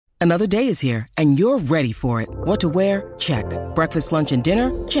Another day is here, and you're ready for it. What to wear? Check. Breakfast, lunch, and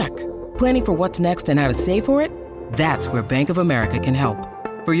dinner? Check. Planning for what's next and how to save for it? That's where Bank of America can help.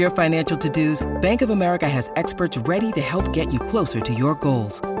 For your financial to-dos, Bank of America has experts ready to help get you closer to your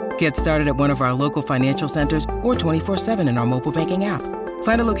goals. Get started at one of our local financial centers or 24/7 in our mobile banking app.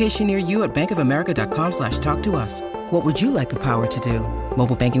 Find a location near you at bankofamerica.com/talktous. What would you like the power to do?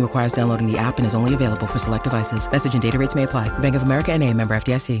 Mobile banking requires downloading the app and is only available for select devices. Message and data rates may apply. Bank of America N.A., member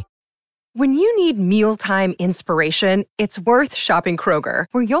FDIC. When you need mealtime inspiration, it's worth shopping Kroger,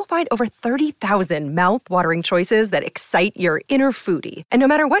 where you'll find over 30,000 mouth-watering choices that excite your inner foodie. And no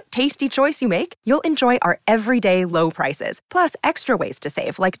matter what tasty choice you make, you'll enjoy our everyday low prices, plus extra ways to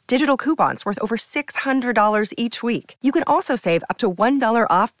save, like digital coupons worth over $600 each week. You can also save up to $1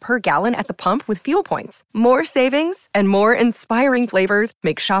 off per gallon at the pump with fuel points. More savings and more inspiring flavors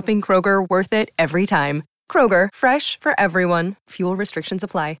make shopping Kroger worth it every time. Kroger, fresh for everyone. Fuel restrictions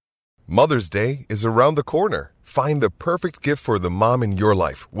apply. Mother's Day is around the corner. Find the perfect gift for the mom in your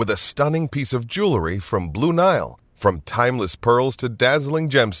life with a stunning piece of jewelry from Blue Nile. From timeless pearls to dazzling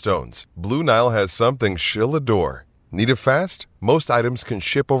gemstones, Blue Nile has something she'll adore. Need it fast? Most items can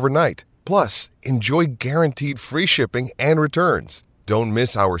ship overnight. Plus, enjoy guaranteed free shipping and returns. Don't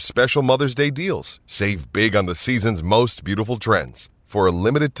miss our special Mother's Day deals. Save big on the season's most beautiful trends. For a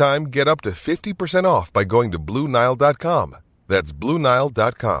limited time, get up to 50% off by going to BlueNile.com. That's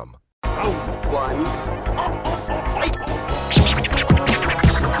BlueNile.com.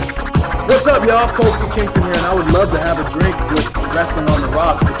 What's up, y'all? Kofi Kingston here, and I would love to have a drink with Wrestling on the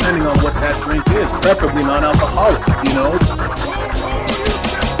Rocks, depending on what that drink is, preferably non-alcoholic, you know?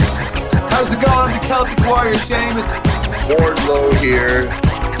 How's it going? I'm the Celtic Warrior, Sheamus. Wardlow here.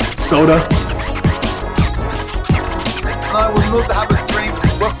 Soda. I would love to have a drink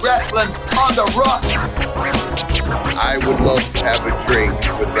with Wrestling on the Rocks. I would love to have a drink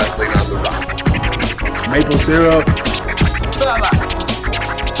with Wrestling on the Rocks. Maple syrup.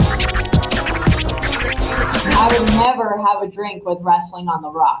 I would never have a drink with Wrestling on the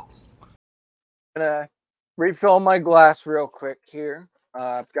Rocks. I'm gonna refill my glass real quick here.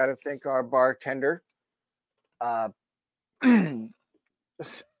 I've got to thank our bartender. Good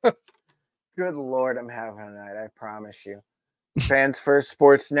Lord, I'm having a night, I promise you. Fans First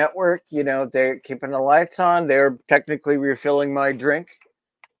Sports Network, you know, they're keeping the lights on. They're technically refilling my drink.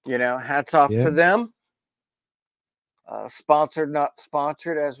 You know, hats off to them. Sponsored, not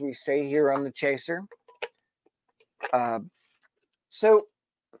sponsored, as we say here on The Chaser. So,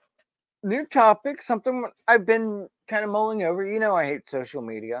 new topic, something I've been kind of mulling over. You know, I hate social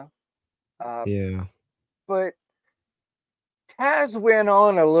media. But Taz went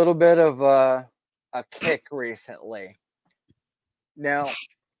on a little bit of a kick recently. Now,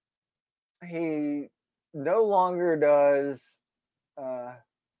 he no longer does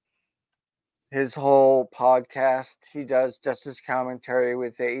his whole podcast. He does just his commentary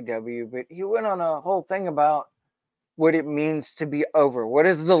with AEW, but he went on a whole thing about what it means to be over. What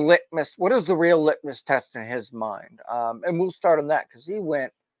is the real litmus test in his mind? And we'll start on that because he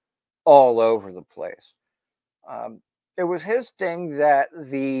went all over the place. It was his thing that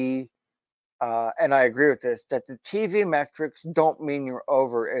and I agree with this, that the TV metrics don't mean you're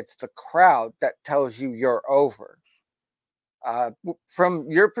over. It's the crowd that tells you you're over. From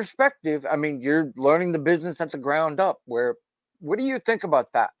your perspective, I mean, you're learning the business at the ground up. What do you think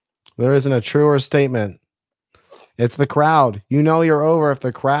about that? There isn't a truer statement. It's the crowd. You know you're over if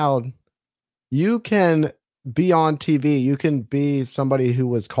the crowd. You can be on TV. You can be somebody who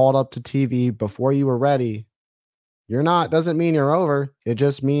was called up to TV before you were ready. You're not, doesn't mean you're over. It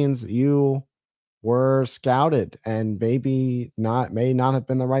just means you were scouted and may not have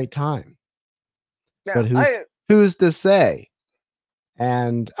been the right time. Yeah, but who's to say?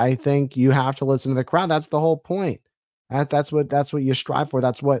 And I think you have to listen to the crowd. That's the whole point. That's what you strive for.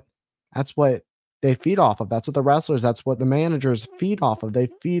 That's what they feed off of. That's what the wrestlers, that's what the managers feed off of. They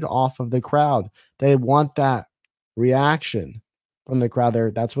feed off of the crowd. They want that reaction from the crowd.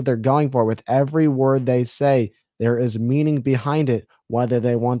 That's what they're going for. With every word they say, there is meaning behind it, whether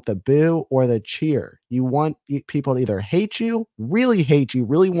they want the boo or the cheer. You want people to either hate you,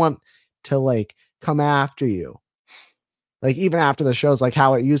 really want to like come after you. Like even after the shows, like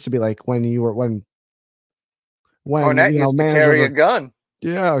how it used to be, like when Cornette used to carry a gun.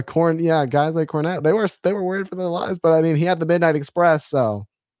 Yeah, guys like Cornette, they were worried for their lives, but I mean, he had the Midnight Express, so.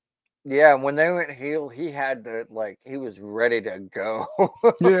 Yeah, when they went heel, he had to, like, he was ready to go.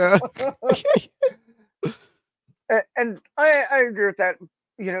 Yeah. and I agree with that.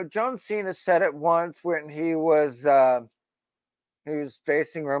 You know, John Cena said it once when he was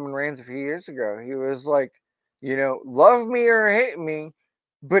facing Roman Reigns a few years ago. He was like, you know, love me or hate me,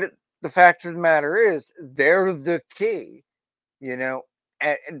 But the fact of the matter is, they're the key, you know.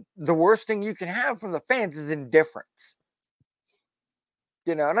 And the worst thing you can have from the fans is indifference,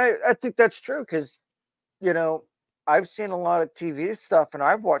 you know. And I think that's true because, you know, I've seen a lot of TV stuff and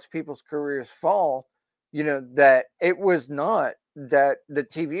I've watched people's careers fall, you know, that it was not that the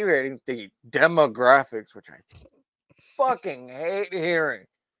TV ratings, the demographics, which I fucking hate hearing,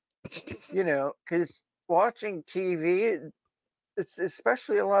 you know, because watching TV, it's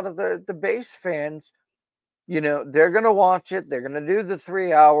especially a lot of the base fans, you know, they're going to watch it. They're going to do the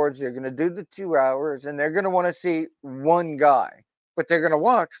 3 hours. They're going to do the 2 hours and they're going to want to see one guy, but they're going to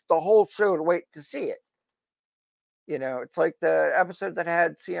watch the whole show to wait to see it. You know, it's like the episode that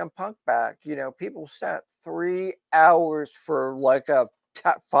had CM Punk back. You know, people sat 3 hours for like a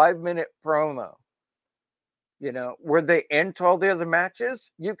 5-minute promo. You know, were they into all the other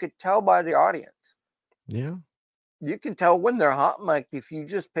matches? You could tell by the audience. Yeah. You can tell when they're hot mic if you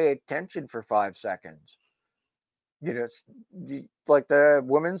just pay attention for 5 seconds. You know, like the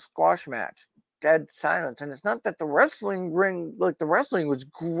women's squash match, dead silence. And it's not that the wrestling ring, like the wrestling was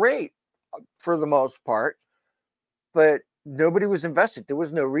great for the most part, but nobody was invested. There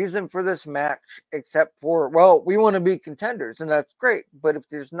was no reason for this match except for, well, we want to be contenders, and that's great. But if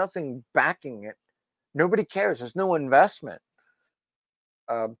there's nothing backing it, nobody cares. There's no investment.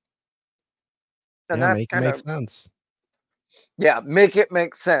 And Yeah, that's make it kind make of, sense. yeah, make it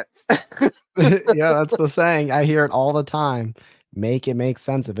make sense. Yeah, that's the saying. I hear it all the time. Make it make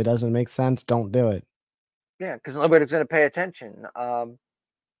sense. If it doesn't make sense, don't do it. Yeah, because nobody's going to pay attention.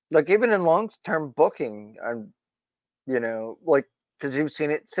 Like even in long-term booking, you know, like because you've seen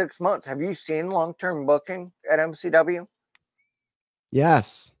it 6 months. Have you seen long-term booking at MCW?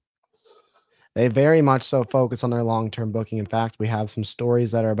 Yes. They very much so focus on their long-term booking. In fact, we have some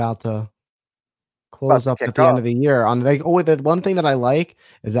stories that are about to close About up to at kick the end of off. the year. On they oh, the one thing that I like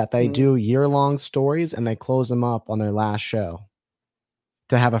is that they Mhm. do year-long stories and they close them up on their last show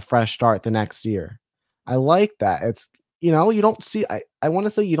to have a fresh start the next year. I like that. It's you know, you don't see I want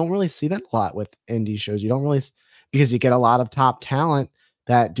to say you don't really see that a lot with indie shows. You don't really because you get a lot of top talent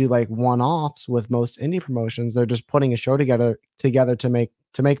that do like one-offs with most indie promotions. They're just putting a show together to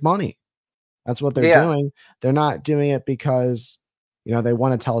make money. That's what they're Yeah, doing. They're not doing it because, you know, they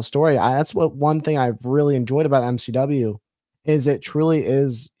wanna tell a story. That's what one thing I've really enjoyed about MCW is it truly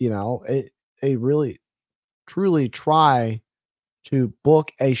is, you know, it really truly try to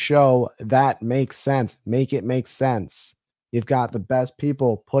book a show that makes sense, make it make sense. You've got the best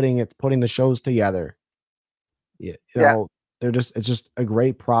people putting the shows together. You yeah. know, they're just it's just a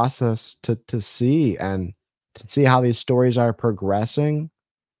great process to see and to see how these stories are progressing.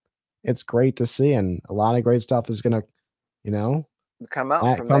 It's great to see, and a lot of great stuff is gonna, you know, Come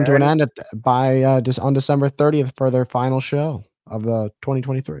out from come there, to an and end just on December 30th for their final show of the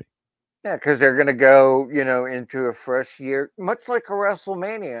 2023. yeah, because they're gonna go, you know, into a fresh year, much like a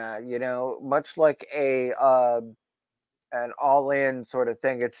WrestleMania, you know, much like a an all-in sort of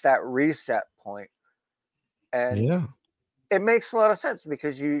thing. It's that reset point, and Yeah. it makes a lot of sense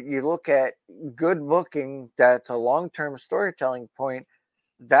because you look at good booking that's a long-term storytelling point.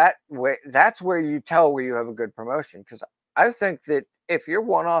 That way, that's where you tell where you have a good promotion. Because I think that if you're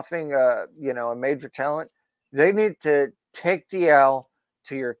one-offing a you know a major talent, they need to take the L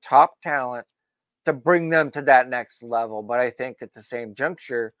to your top talent to bring them to that next level. But I think at the same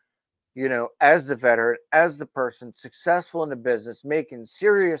juncture, you know, as the veteran, as the person successful in the business, making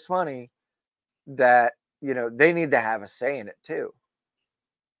serious money, that you know they need to have a say in it too.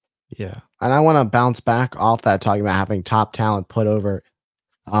 Yeah. And I wanna bounce back off that talking about having top talent put over,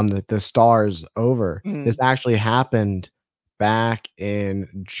 the stars over. This Mhm. actually happened back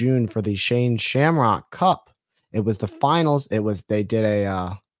in June for the Shane Shamrock Cup. It was the finals. They did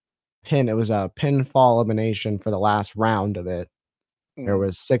it was a pinfall elimination for the last round of it. There Mhm.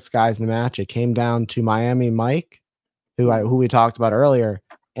 was 6 guys in the match. It came down to Miami Mike, Mhm. who we talked about earlier,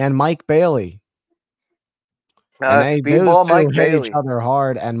 and Mike Bailey. And those Speedball 2 Mike hit each Bailey. other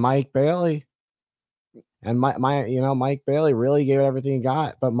hard, and Mike Bailey and Mike Bailey really gave it everything he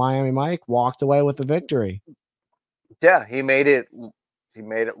got, but Miami Mike walked away with the victory. Yeah, he made it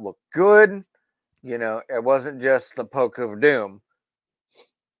look good. You know, it wasn't just the poke of doom,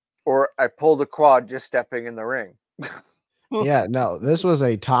 or I pulled a quad just stepping in the ring. Yeah, no, this was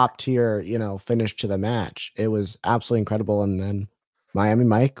a top tier, finish to the match. It was absolutely incredible, and then Miami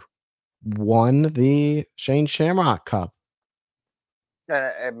Mike won the Shane Shamrock Cup.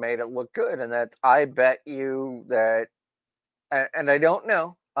 And it made it look good. And that I bet you that, and I don't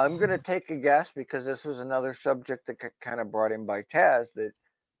know. I'm gonna take a guess because this was another subject that kind of brought in by Taz that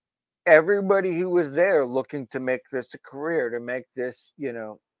everybody who was there looking to make this a career, to make this,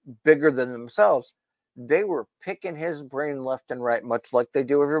 bigger than themselves, they were picking his brain left and right, much like they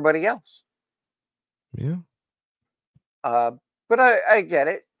do everybody else. Yeah. But I get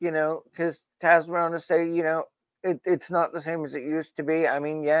it, because Taz went on to say, it's not the same as it used to be. I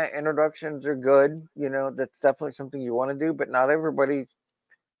mean, yeah, introductions are good. That's definitely something you want to do, but not everybody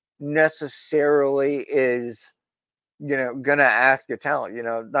necessarily is, gonna ask a talent.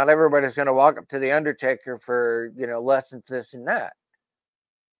 Not everybody's gonna walk up to the Undertaker for, lessons, this and that.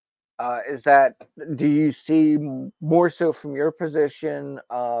 Do you see more so from your position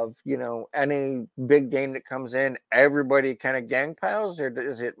of, any big game that comes in, everybody kind of gang piles, or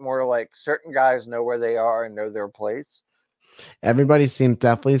is it more like certain guys know where they are and know their place? Everybody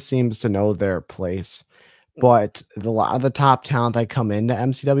definitely seems to know their place, but a lot of the top talent that come into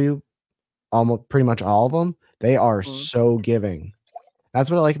MCW, almost pretty much all of them, they are Mhm. so giving.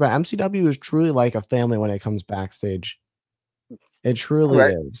 That's what I like about MCW is truly like a family when it comes backstage. It truly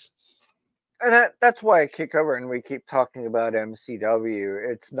Right. is. And that's why I kick over and we keep talking about MCW.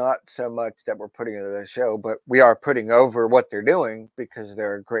 It's not so much that we're putting over the show, but we are putting over what they're doing because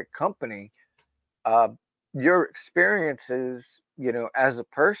they're a great company. Uh, your experiences, as a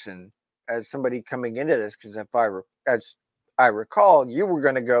person, as somebody coming into this, because as I recall, you were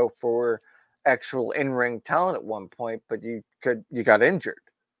going to go for actual in-ring talent at one point, but you got injured.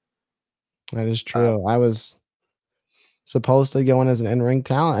 That is Uh, true. I was supposed to go in as an in-ring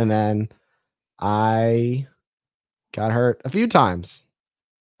talent, and then I got hurt a few times.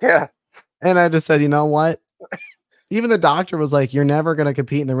 yeah. And I just said, "You know what?" Even the doctor was like, "You're never gonna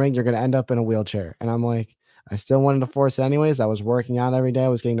compete in the ring. You're gonna end up in a wheelchair." And I'm like, I still wanted to force it anyways. I was working out every day. I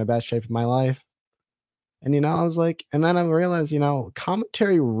was getting the best shape of my life. And, I was like, and then I realized,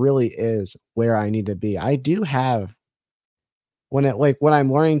 commentary really is where I need to be. I do have when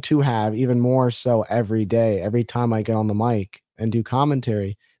I'm learning to have even more so every day, every time I get on the mic and do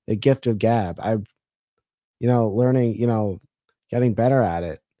commentary, the gift of gab. I've, learning, getting better at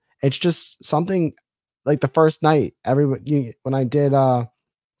it. It's just something like the first night, everybody when I did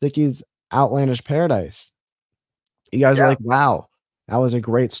Vicky's Outlandish Paradise, you guys were Yeah. like, wow, that was a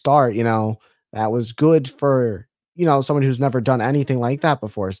great start. That was good for, someone who's never done anything like that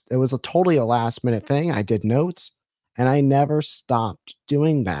before. It was totally a last minute thing. I did notes and I never stopped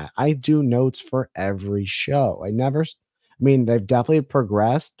doing that. I do notes for every show. I mean, they've definitely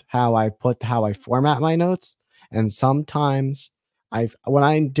progressed how I format my notes. And sometimes when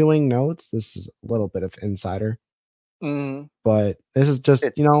I'm doing notes, this is a little bit of insider, Mm-hmm. but this is just,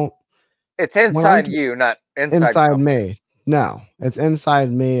 It's when I'm inside you, not inside inside company. me. No, it's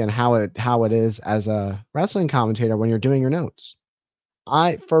inside me and how it is as a wrestling commentator when you're doing your notes.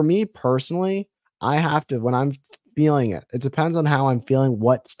 For me personally, I have to when I'm feeling it. It depends on how I'm feeling,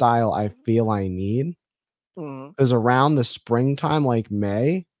 what style I feel I need. Mm-hmm. Because around the springtime, like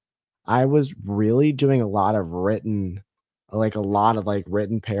May, I was really doing a lot of like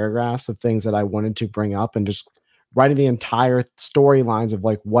written paragraphs of things that I wanted to bring up and just writing the entire storylines of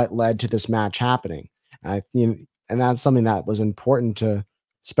like what led to this match happening. And that's something that was important to,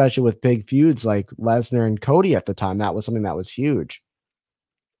 especially with big feuds like Lesnar and Cody at the time. That was something that was huge.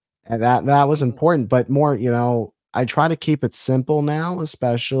 And that was Mm-hmm. important, but more, I try to keep it simple now,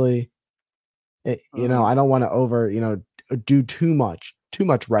 especially Mm-hmm. I don't want to do too much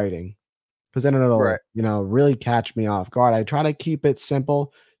writing. 'Cause then Right. it'll, really catch me off guard. I try to keep it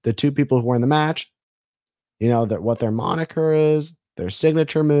simple. The 2 people who are in the match, that what their moniker is, their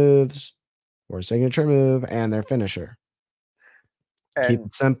signature moves, or signature move, and their finisher. Keep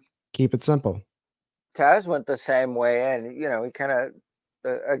And it keep it simple. Taz went the same way, and he kind of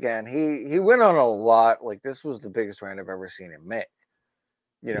again he went on a lot. Like, this was the biggest run I've ever seen him make.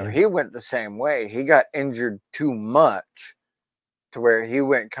 Yeah. He went the same way. He got injured too much to where he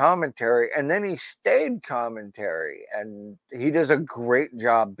went commentary, and then he stayed commentary, and he does a great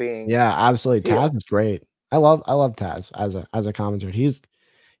job being Yeah, absolutely. heel. Taz is great. I love Taz as a commentator.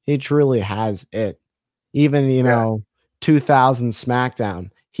 He truly has it. Even, Yeah. 2000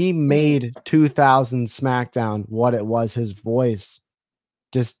 SmackDown. He Mhm. made 2000 SmackDown what it was, his voice.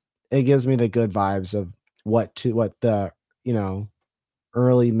 Just it gives me the good vibes of what the, you know,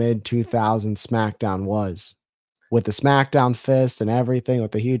 early mid 2000s SmackDown was. With the SmackDown fist and everything,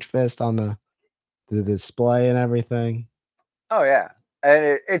 with the huge fist on the display and everything. Oh yeah,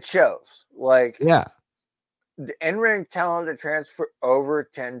 and it shows. Like, Yeah. the in-ring talent that transfer over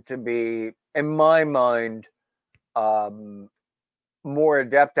tend to be, in my mind, um, more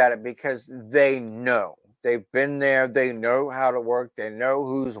adept at it because they know. They've been there. They know how to work. They know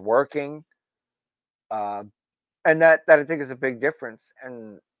who's working. Uh, and that I think is a big difference.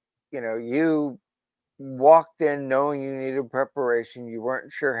 And you walked in knowing you needed preparation. You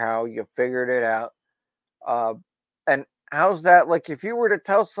weren't sure how. You figured it out. And how's that? Like, if you were to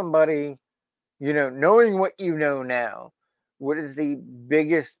tell somebody, knowing what you know now, what is the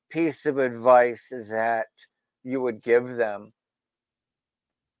biggest piece of advice that you would give them?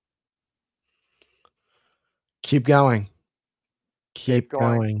 Keep going. Keep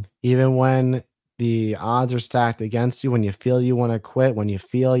going. Even when the odds are stacked against you, when you feel you want to quit, when you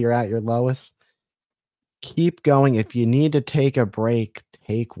feel you're at your lowest, keep going. If you need to take a break,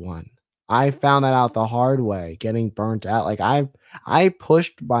 take one. I found that out the hard way, getting burnt out. Like I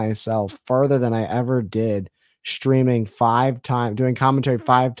pushed myself further than I ever did streaming 5 times, doing commentary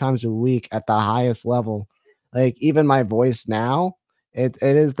 5 times a week at the highest level. Like even my voice now, it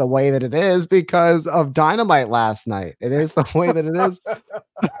is the way that it is because of Dynamite last night. It is the way that it is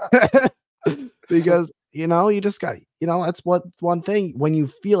because you just got, that's what one thing. When you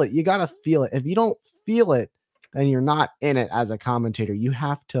feel it, you got to feel it. If you don't feel it, then you're not in it as a commentator. You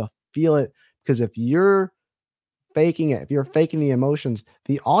have to feel it, because if you're faking it, if you're faking the emotions,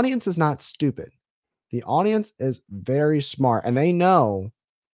 the audience is not stupid. The audience is very smart, and they know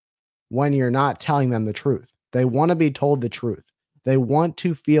when you're not telling them the truth. They want to be told the truth. They want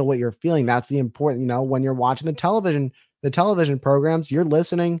to feel what you're feeling. That's the important, when you're watching the television programs, you're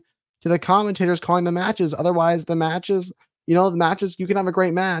listening to the commentators calling the matches. Otherwise, the matches, you can have a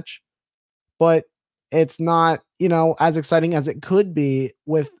great match, but it's not, as exciting as it could be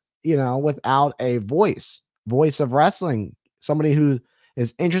without a voice of wrestling, somebody who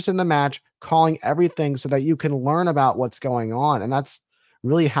is interested in the match, calling everything so that you can learn about what's going on. And that's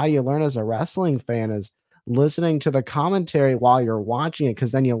really how you learn as a wrestling fan, is listening to the commentary while you're watching it,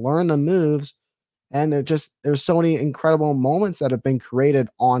 because then you learn the moves. And there's so many incredible moments that have been created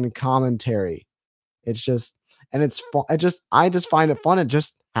on commentary. It's just, and it's fun. I just find it fun. It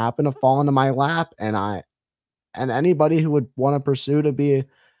just happened to fall into my lap, and anybody who would want to pursue to be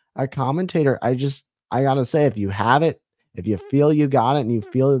a commentator, I gotta say, if you have it, if you feel you got it, and you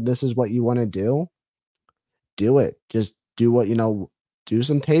feel that this is what you want to do it. Just do what, do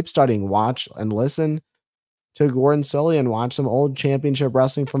some tape studying, watch and listen to Gordon Sully, and watch some old championship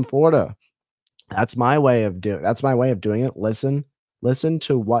wrestling from Florida. That's my way of doing it. Listen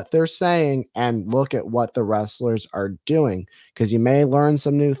to what they're saying and look at what the wrestlers are doing, because you may learn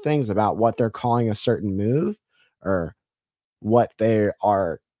some new things about what they're calling a certain move, or what they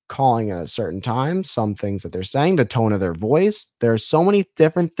are calling at a certain time, some things that they're saying, the tone of their voice. There's so many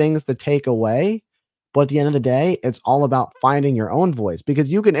different things to take away, but at the end of the day, it's all about finding your own voice,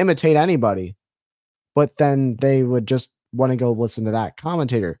 because you can imitate anybody, but then they would just want to go listen to that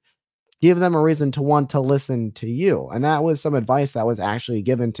commentator. Give them a reason to want to listen to you. And that was some advice that was actually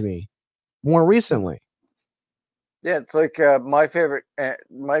given to me more recently. Yeah, it's like my favorite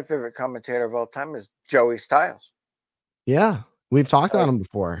commentator of all time is Joey Styles. Yeah, we've talked about him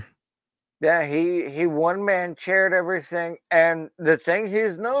before. Yeah, he one man chaired everything, and the thing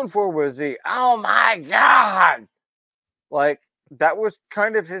he's known for was the "oh my god," like that was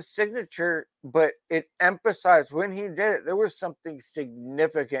kind of his signature. But it emphasized when he did it, there was something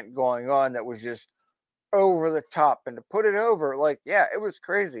significant going on that was just over the top, and to put it over, like, yeah, it was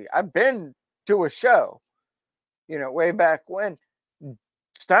crazy. I've been to a show, way back when.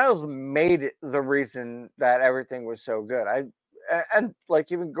 Styles made it the reason that everything was so good. And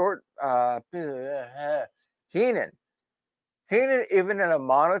like even Gordon, Heenan, even in a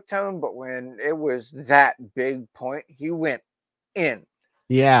monotone, but when it was that big point, he went in.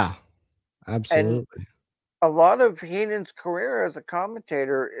 Yeah, absolutely. And a lot of Heenan's career as a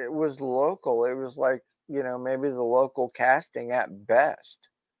commentator, it was local. It was like, maybe the local casting at best.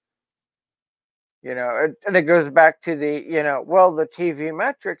 And it goes back to the, the TV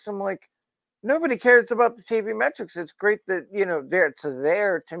metrics. I'm like, nobody cares about the TV metrics. It's great that, it's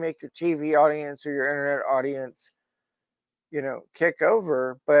there to make your TV audience or your internet audience, kick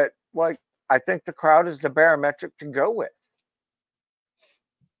over. But like, I think the crowd is the barometric to go with.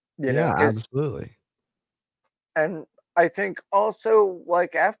 Yeah, absolutely. And I think also,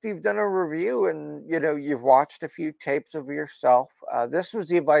 like, after you've done a review and, you've watched a few tapes of yourself, this was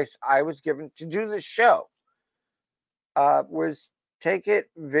the advice I was given to do the show, was take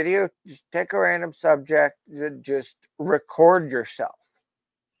just take a random subject, just record yourself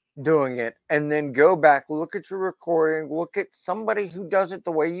doing it, and then go back, look at your recording, look at somebody who does it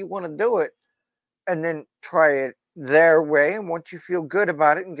the way you want to do it, and then try it their way. And once you feel good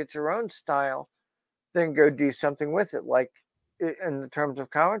about it and get your own style, then go do something with it. Like in the terms of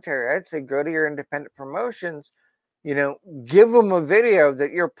commentary, I'd say go to your independent promotions, give them a video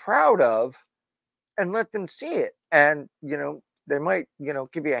that you're proud of and let them see it. And, They might,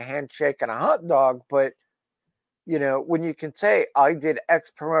 give you a handshake and a hot dog, but when you can say, I did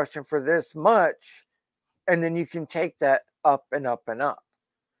X promotion for this much, and then you can take that up and up and up.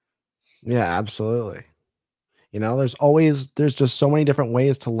 Yeah, absolutely. There's just so many different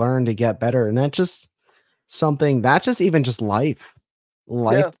ways to learn to get better. And that's just even just life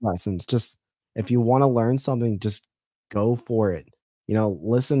Yeah. lessons. Just if you want to learn something, just go for it.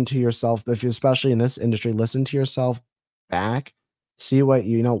 Listen to yourself. If you, especially in this industry, listen to yourself back, see what,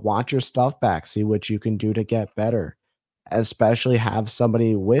 watch your stuff back, see what you can do to get better, especially have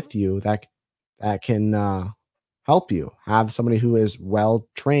somebody with you that can help you, have somebody who is well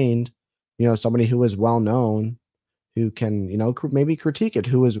trained, somebody who is well known, who can, maybe critique it,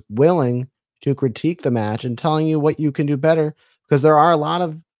 who is willing to critique the match and telling you what you can do better. Because there are a lot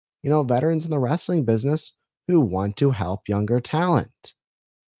of, veterans in the wrestling business who want to help younger talent,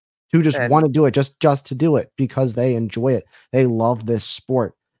 who just And want to do it just to do it because they enjoy it. They love this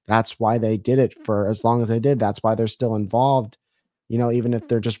sport. That's why they did it for as long as they did. That's why they're still involved, even if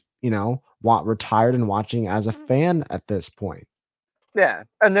they're just, retired and watching as a fan at this point. yeah,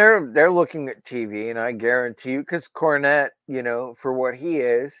 and they're looking at TV, and I guarantee you, because Cornette, for what he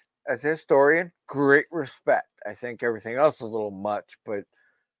is as a historian, great respect. I think everything else is a little much, but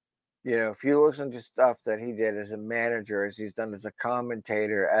if you listen to stuff that he did as a manager, as he's done as a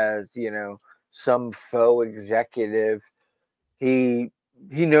commentator, as some faux executive, he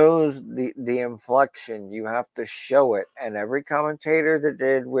knows the inflection. You have to show it, and every commentator that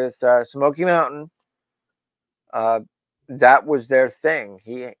did with Smoky Mountain, that was their thing.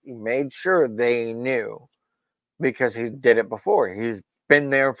 He made sure they knew because he did it before. He's been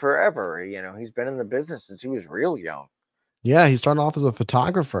there forever. He's been in the business since he was real young. Yeah, he started off as a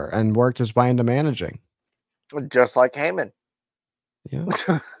photographer and worked his way into managing. Just like Heyman.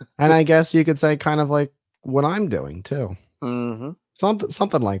 Yeah. And I guess you could say kind of like what I'm doing too. Mm-hmm.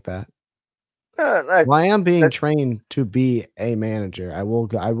 Something like that. Well, I am being trained to be a manager. I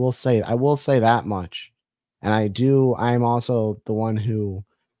will say that much. And I'm also the one who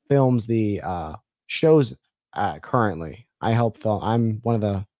films the shows currently. I help film. I'm one of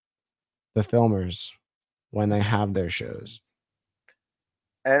the filmers when they have their shows.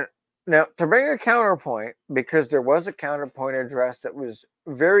 And now to bring a counterpoint, because there was a counterpoint address that was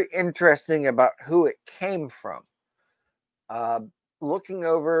very interesting about who it came from. Looking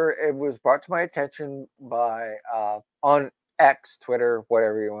over, it was brought to my attention by on X, Twitter,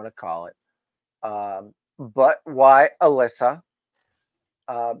 whatever you want to call it. But why Alyssa?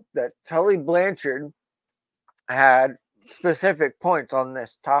 That Tully Blanchard had specific points on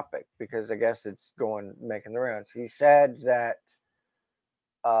this topic because I guess it's making the rounds. He said that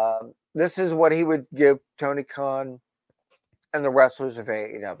this is what he would give Tony Khan and the wrestlers of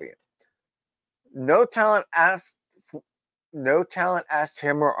AEW. No talent asked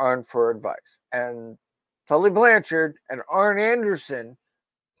him or Arn for advice. And Tully Blanchard and Arn Anderson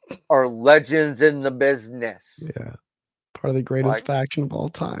are legends in the business. Yeah. Part of the greatest faction of all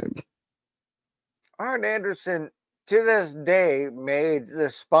time. Arn Anderson, to this day, made the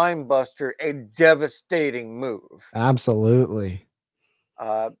Spine Buster a devastating move. Absolutely.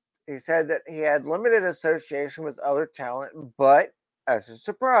 He said that he had limited association with other talent, but as a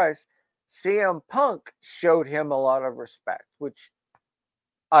surprise, CM Punk showed him a lot of respect, which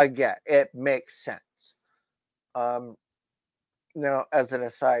I get. It makes sense. Now, as an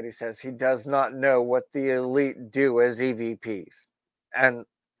aside, he says he does not know what the elite do as EVPs. And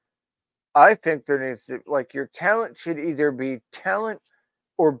I think there needs to, your talent should either be talent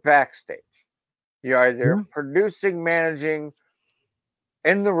or backstage. You're either producing, managing,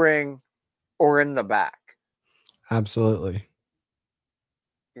 in the ring, or in the back. Absolutely.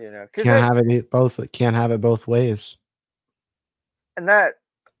 Can't have it both. Can't have it both ways. And that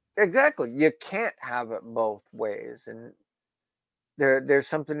exactly, you can't have it both ways, and there's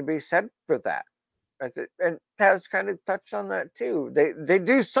something to be said for that. And Taz kind of touched on that too. They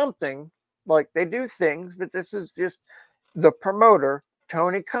do something, they do things, but this is just the promoter,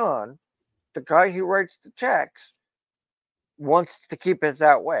 Tony Khan, the guy who writes the checks, wants to keep it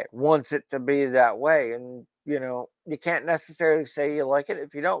that way, wants it to be that way. And, you can't necessarily say you like it.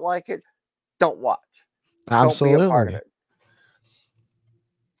 If you don't like it, don't watch. Absolutely. Don't be a part of it.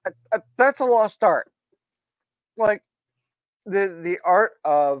 That's a lost art. The art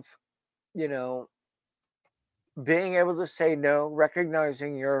of, being able to say no,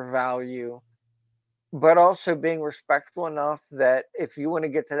 recognizing your value, but also being respectful enough that if you want to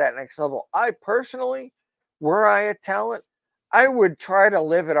get to that next level, I personally, were I a talent, I would try to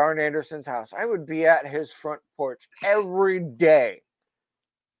live at Arn Anderson's house. I would be at his front porch every day.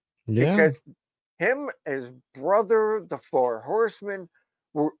 Yeah. Because him, his brother, the Four Horsemen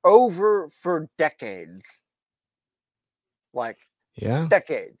were over for decades. Like, Yeah.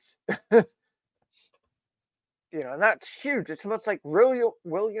 decades. And that's huge. It's much like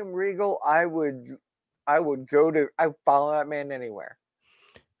William Regal. I would follow that man anywhere.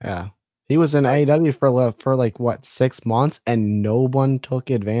 Yeah. He was in AEW for like what, 6 months, and no one took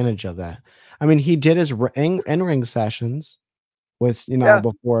advantage of that. I mean, he did his in-ring sessions with,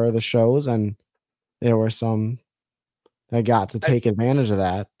 before the shows, and there were some that got to take advantage of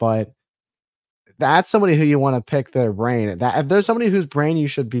that, but that's somebody who you want to pick their brain. That if there's somebody whose brain you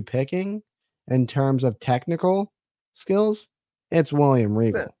should be picking in terms of technical skills, it's William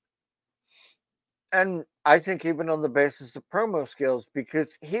Regal. And I think even on the basis of promo skills,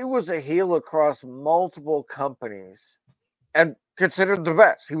 because he was a heel across multiple companies and considered the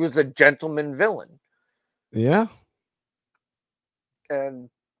best. He was the gentleman villain. Yeah. And,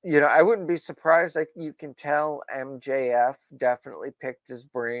 I wouldn't be surprised. Like, you can tell MJF definitely picked his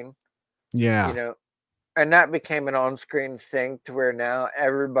brain. Yeah. And that became an on-screen thing to where now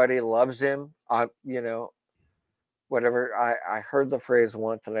everybody loves him. Whatever. I heard the phrase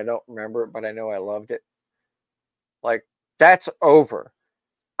once and I don't remember it, but I know I loved it. Like, that's over.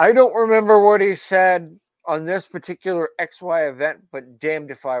 I don't remember what he said on this particular XY event, but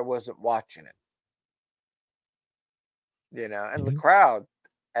damned if I wasn't watching it. And the crowd,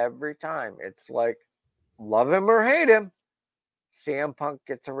 every time, it's like, love him or hate him, CM Punk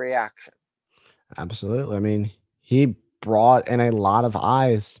gets a reaction. Absolutely. I mean, he brought in a lot of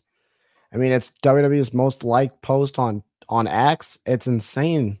eyes. I mean, it's WWE's most liked post on X. It's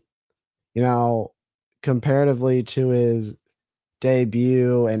insane, comparatively to his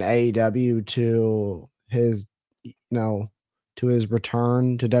debut in AEW to his, to his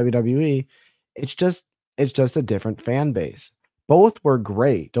return to WWE. It's just a different fan base. Both were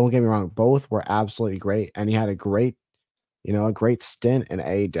great. Don't get me wrong. Both were absolutely great. And he had a great stint in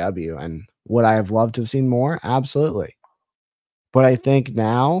AEW. And would I have loved to have seen more? Absolutely. But I think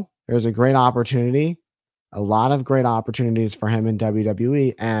now there's a great opportunity, a lot of great opportunities for him in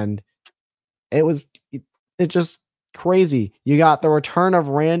WWE. And it just crazy. You got the return of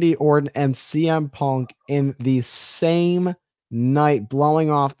Randy Orton and CM Punk in the same night, blowing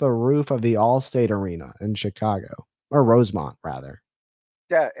off the roof of the Allstate Arena in Chicago, or Rosemont, rather.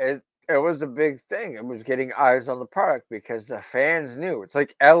 Yeah, it was a big thing. It was getting eyes on the product because the fans knew. It's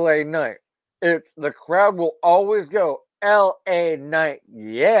like LA Knight. The crowd will always go, LA Knight,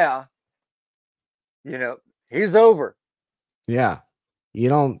 yeah. He's over. Yeah. You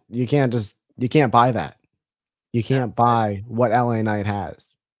can't buy that. You can't buy what LA Knight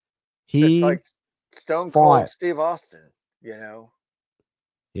has. It's like Stone Cold Steve Austin,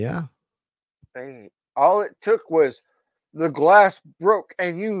 Yeah. All it took was the glass broke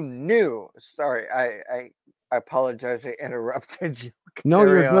and you knew. Sorry, I apologize. I interrupted you. No,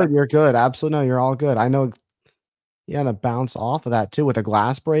 you're good. You're good. Absolutely. No, you're all good. I know you had to bounce off of that too with the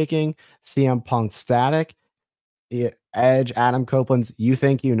glass breaking, CM Punk static, Edge, Adam Copeland's You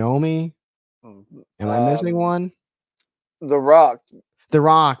Think You Know Me. Am I missing one? The Rock. The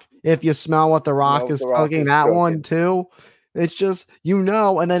Rock. If you smell what The Rock is cooking, that one too. It's just,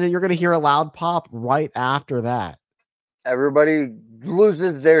 and then you're going to hear a loud pop right after that. Everybody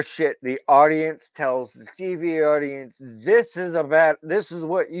loses their shit. The audience tells the TV audience, this is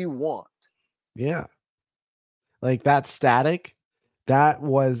what you want. Yeah. Like that static, that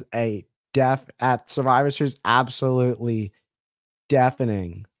was a at Survivor Series, absolutely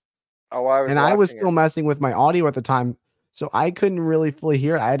deafening. Oh, I was still messing with my audio at the time, so I couldn't really fully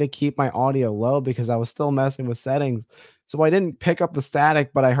hear it. I had to keep my audio low because I was still messing with settings. So I didn't pick up the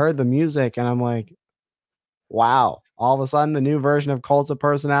static, but I heard the music and I'm like, wow. All of a sudden, the new version of Cult of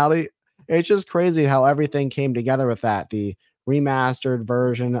Personality. It's just crazy how everything came together with that. The remastered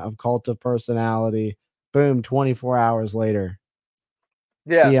version of Cult of Personality. Boom, 24 hours later.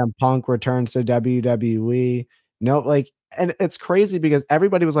 Yeah. CM Punk returns to WWE. And it's crazy because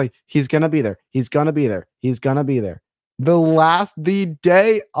everybody was like, he's going to be there. He's going to be there. He's going to be there. The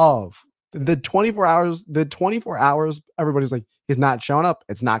day of the 24 hours, everybody's like, he's not showing up.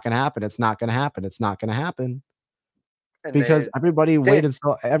 It's not going to happen. It's not going to happen. It's not going to happen. And because everybody waited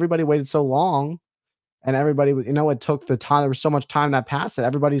so long, and everybody, it took the time. There was so much time that passed that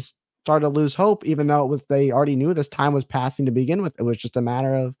everybody started to lose hope, even though they already knew this time was passing to begin with. It was just a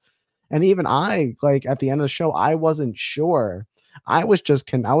matter of, and even I, at the end of the show, I wasn't sure. I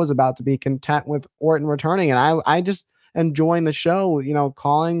was about to be content with Orton returning, and I just enjoying the show,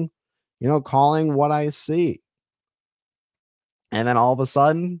 calling what I see. And then all of a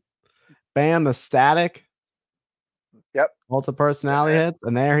sudden, bam, the static. Yep. Cult of Personality hits,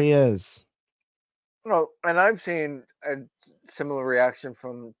 and there he is. Well, and I've seen a similar reaction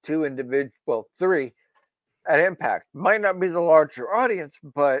from three at Impact. Might not be the larger audience,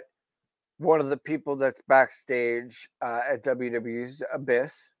 but one of the people that's backstage at WWE's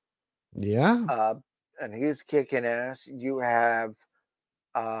Abyss. Yeah. And he's kicking ass. You have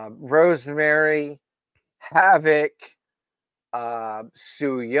Rosemary, Havoc,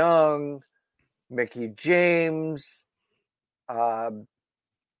 Sue Young, Mickey James,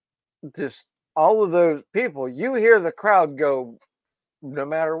 just all of those people. You hear the crowd go no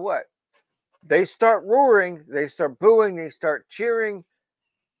matter what. They start roaring, they start booing, they start cheering,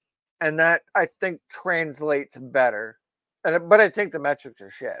 and that I think translates better. But I think the metrics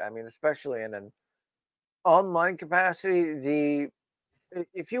are shit. I mean, especially in an online capacity,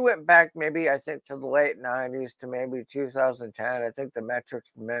 if you went back maybe I think to the late 90s to maybe 2010, I think the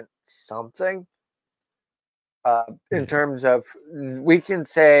metrics meant something. In terms of, we can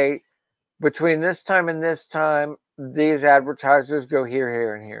say between this time and this time, these advertisers go here,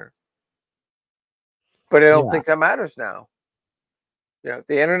 here, and here. But I don't think that matters now. The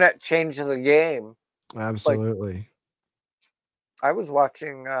internet changed the game. Absolutely. Like, I was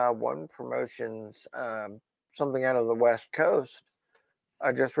watching one promotion's something out of the West Coast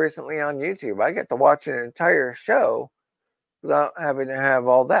just recently on YouTube. I get to watch an entire show without having to have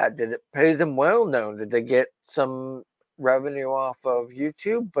all that. Did it pay them well? No. Did they get some revenue off of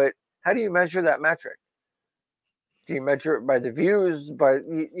YouTube? But how do you measure that metric? Do you measure it by the views? But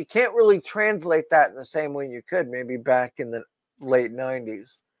you can't really translate that in the same way you could maybe back in the late 90s.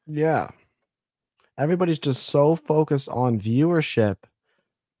 Yeah. Everybody's just so focused on viewership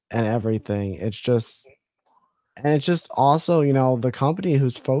and everything. It's just also, the company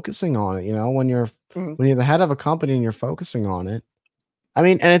who's focusing on it, when you're the head of a company and you're focusing on it. I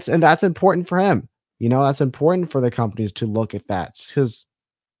mean, and that's important for him. That's important for the companies to look at that, because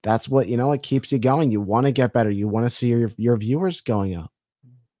that's what, it keeps you going. You want to get better. You want to see your viewers going up.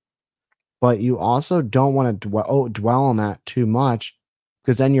 But you also don't want to dwell on that too much,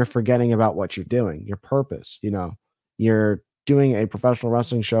 because then you're forgetting about what you're doing, your purpose. You're doing a professional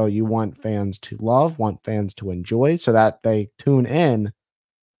wrestling show. You want fans to love, want fans to enjoy, so that they tune in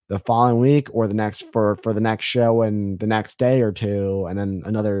the following week or the next for the next show and the next day or two, and then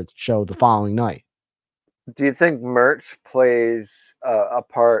another show the following night. Do you think merch plays a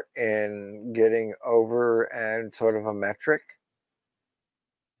part in getting over and sort of a metric?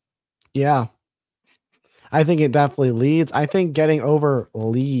 Yeah. I think it definitely leads. I think getting over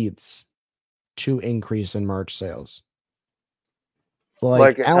leads to increase in merch sales.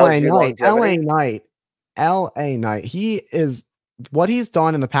 Like LA Knight. What he's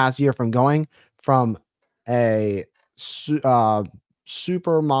done in the past year, from going from a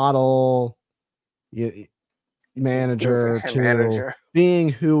supermodel manager to being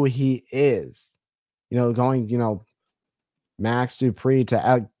who he is, going, Max Dupree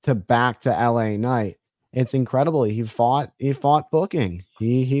to back to LA Knight. It's incredible. He fought booking.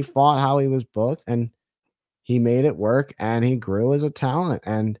 He fought how he was booked, and he made it work, and he grew as a talent.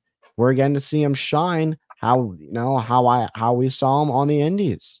 And we're getting to see him shine how we saw him on the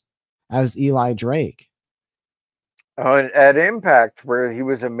indies as Eli Drake. Oh, and at Impact, where he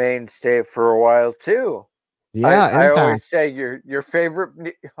was a mainstay for a while too. Yeah, I always say your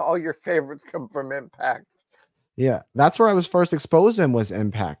favorite, all your favorites come from Impact. Yeah, that's where I was first exposed to him, was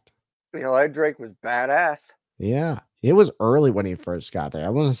Impact. Eli Drake was badass. Yeah, it was early when he first got there. I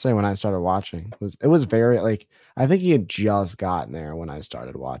want to say when I started watching, it was very, like, I think he had just gotten there when I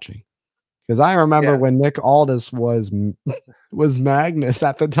started watching, because I remember when Nick Aldis was Magnus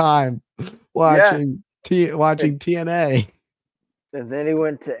at the time, watching TNA, and then he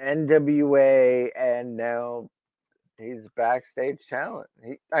went to NWA, and now he's backstage talent.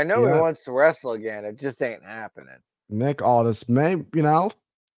 I know he wants to wrestle again. It just ain't happening. Nick Aldis may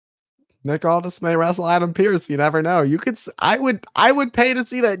wrestle Adam Pearce. You never know. I would pay to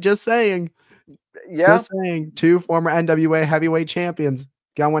see that. Just saying. Yeah. Just saying. Two former NWA heavyweight champions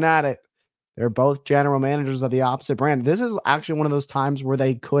going at it. They're both general managers of the opposite brand. This is actually one of those times where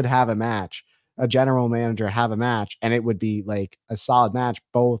they could have a match. A general manager have a match, and it would be like a solid match.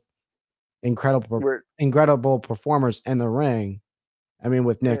 Both incredible performers in the ring. I mean,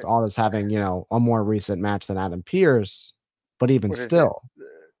 with Nick Aldis having, a more recent match than Adam Pearce, but even still.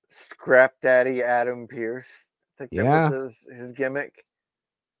 Scrap Daddy Adam Pearce. I think that was his gimmick.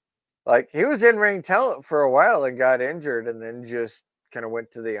 Like, he was in-ring talent for a while and got injured, and then just kind of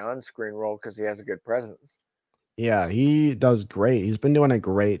went to the on-screen role because he has a good presence. Yeah, he does great. He's been doing a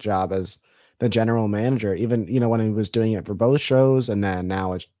great job as the general manager, even, when he was doing it for both shows, and then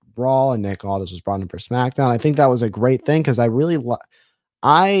now it's Raw, and Nick Aldis was brought in for SmackDown. I think that was a great thing, because I really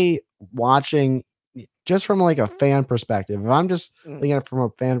watching, just from like a fan perspective, if I'm just looking at it from a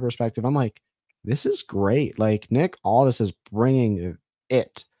fan perspective, I'm like, this is great. Like Nick Aldis is bringing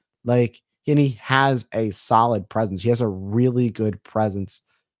it. Like, and he has a solid presence. He has a really good presence.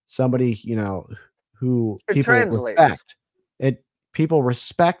 Somebody, who It people translates. respect. People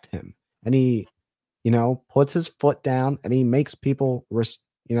respect him, and he, puts his foot down, and he makes people,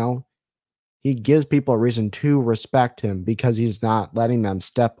 he gives people a reason to respect him because he's not letting them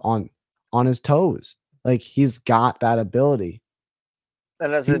step on his toes. Like he's got that ability.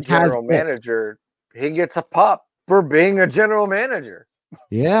 And as He a general has it. manager, he gets a pop for being a general manager.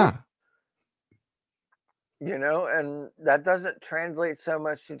 Yeah. And that doesn't translate so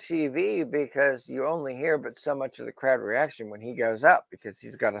much to TV because you only hear but so much of the crowd reaction when he goes up because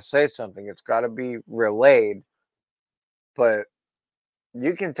he's got to say something. It's got to be relayed. But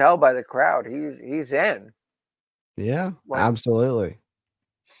you can tell by the crowd he's in. Yeah, absolutely.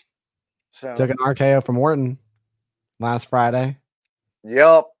 So Took an RKO from Orton last Friday.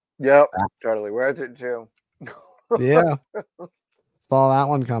 Yep. Totally worth it too. Yeah. Saw that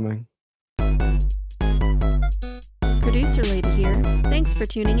one coming. Producer Lady here. Thanks for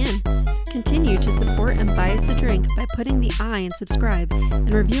tuning in. Continue to support Unbiased the Drink by putting the I in subscribe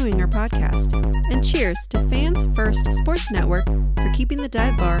and reviewing our podcast. And cheers to Fans First Sports Network for keeping the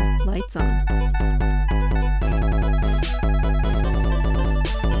dive bar lights on.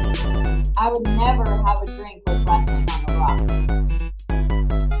 I would never have a drink with Wrestling on the Rocks.